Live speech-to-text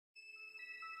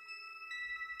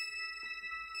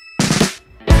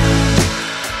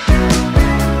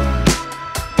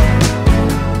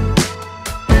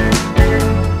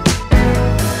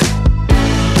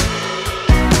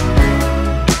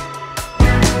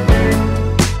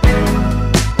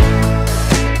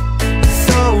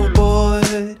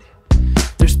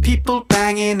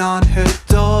banging on her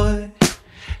door.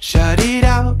 Shut it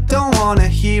out, don't wanna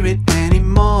hear it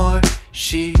anymore.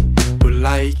 She would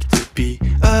like to be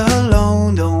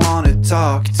alone, don't wanna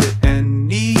talk to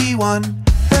anyone.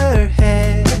 Her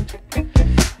head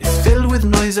is filled with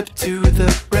noise up to the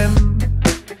brim.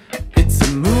 It's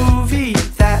a movie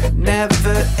that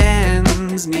never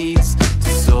ends, needs to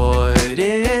sort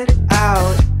it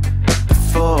out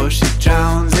before she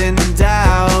drowns in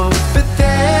doubt. But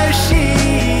there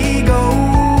she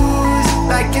goes,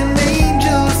 like an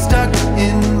angel stuck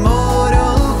in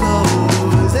mortal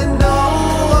clothes, and no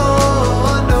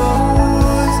one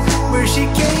knows where she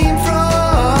came from.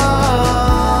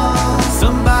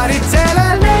 Somebody tell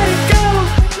her, let it go,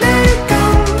 let it go.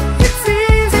 It's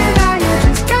easy now, you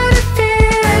just gotta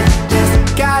feel it, just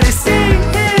gotta see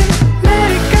it. Let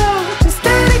it go, just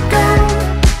let it go,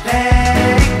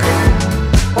 let it go.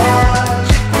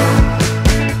 Watch it grow.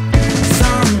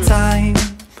 Some time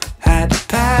had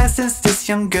passed since this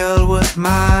young girl was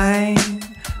mine.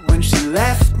 When she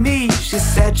left me, she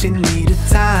said she needed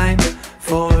time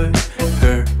for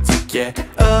her to get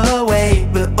away,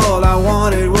 but all I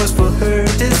wanted was for her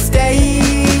to stay.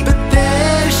 But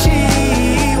there she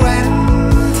went,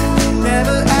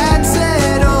 never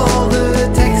answered all the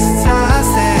texts I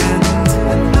sent,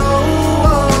 and no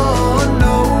one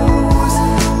knows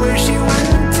where she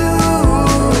went to.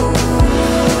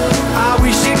 I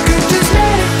wish you could just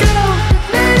let it go,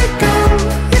 let it go.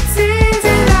 It's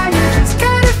easy now, you just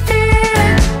gotta feel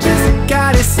it, just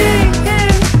gotta see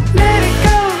it. Let it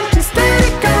go, just let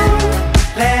it go,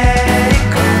 let it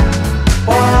go.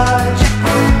 Watch it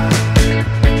grow.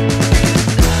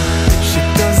 She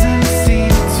doesn't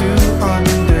seem to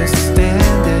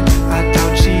understand it, I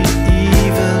doubt she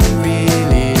even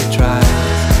really tries.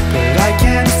 But I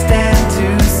can't stand to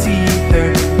see her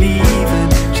leaving,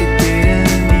 she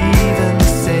didn't even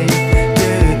say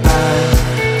goodbye.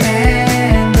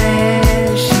 And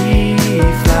then she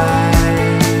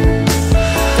flies.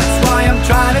 That's why I'm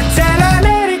trying to tell her,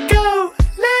 let it go,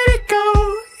 let it go.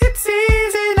 It's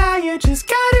easy now, you just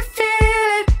gotta feel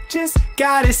it, just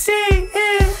gotta see